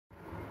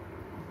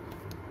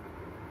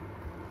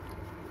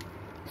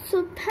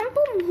So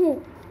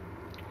pamplemousse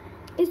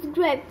is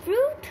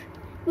grapefruit,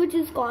 which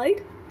is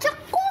called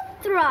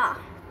chakotra.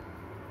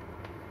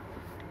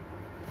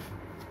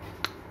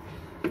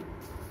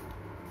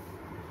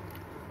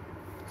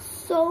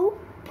 So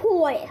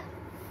poi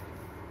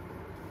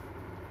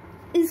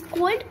is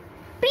called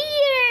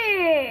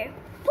pear.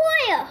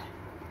 Poya,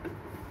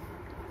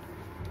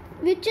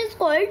 which is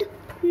called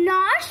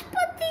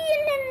nashpati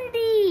in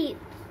Hindi.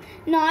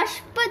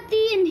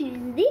 Nashpati in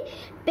Hindi,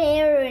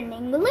 pear in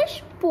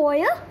English,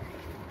 poya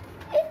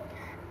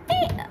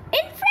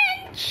in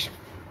French.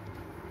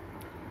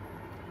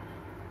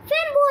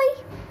 Fanboy,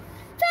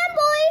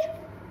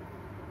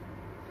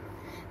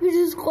 which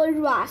is called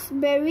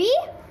raspberry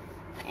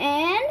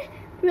and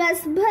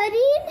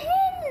raspberry in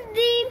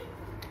Hindi.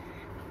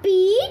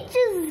 Peach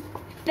is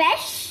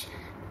pesh,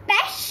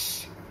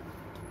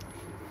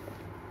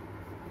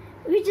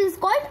 which is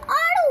called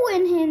adu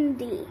in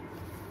Hindi.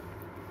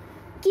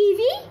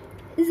 Kiwi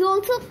is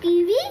also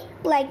kiwi,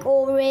 like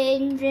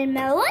orange and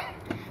melon,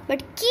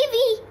 but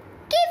kiwi,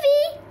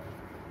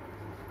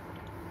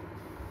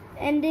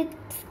 and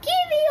it's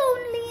kiwi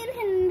only in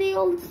Hindi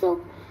also.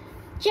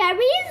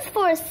 Cherries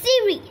for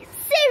Siri.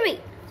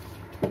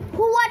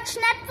 Who watch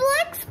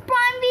Netflix,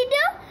 Prime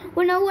Video,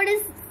 will know what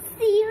is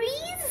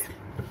series?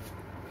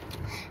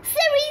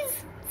 Series.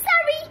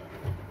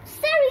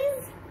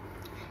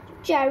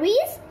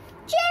 Cherries,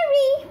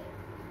 cherry.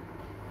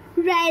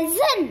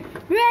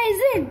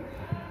 Raisin.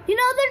 You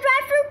know the dry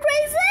fruit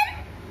raisin?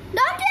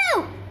 Don't you?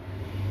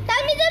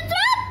 Tell me the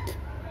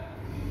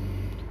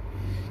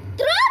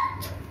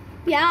truth.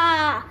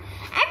 Yeah.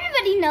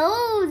 Everybody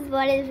knows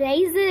what is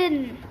raisin.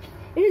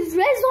 It is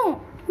raison,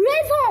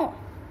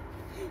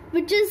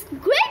 which is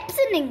grapes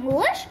in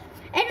English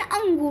and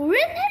angur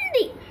in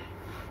Hindi.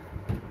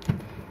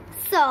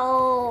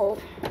 So,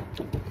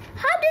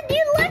 how did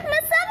you like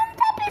my 7th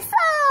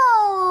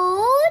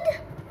episode?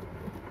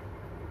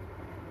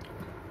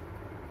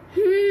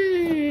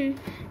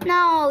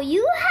 Now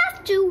you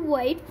have to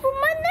wait for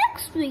my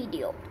next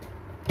video,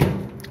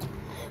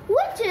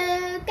 which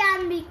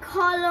can be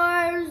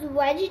colors,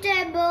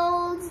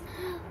 vegetables,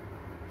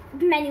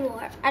 many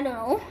more. I don't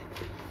know.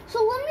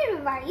 So let me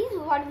revise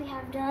what we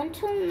have done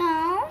till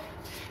now.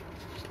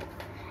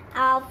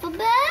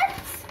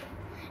 Alphabets,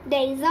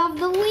 days of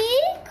the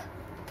week,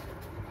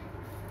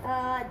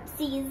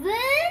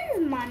 seasons,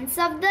 months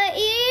of the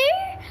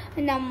year,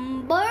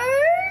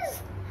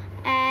 numbers,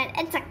 and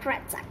etc.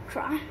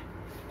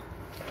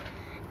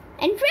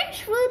 And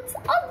French fruits,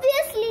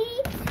 obviously.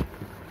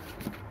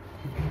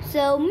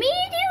 So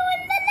meet you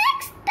in the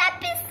next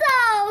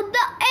episode,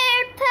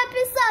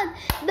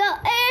 the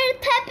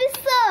 8th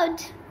episode.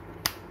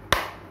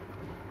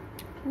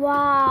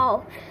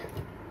 Wow,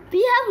 we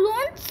have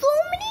learned so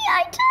many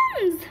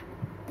items.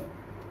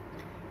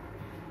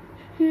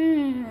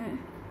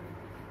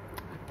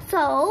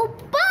 So,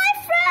 bye.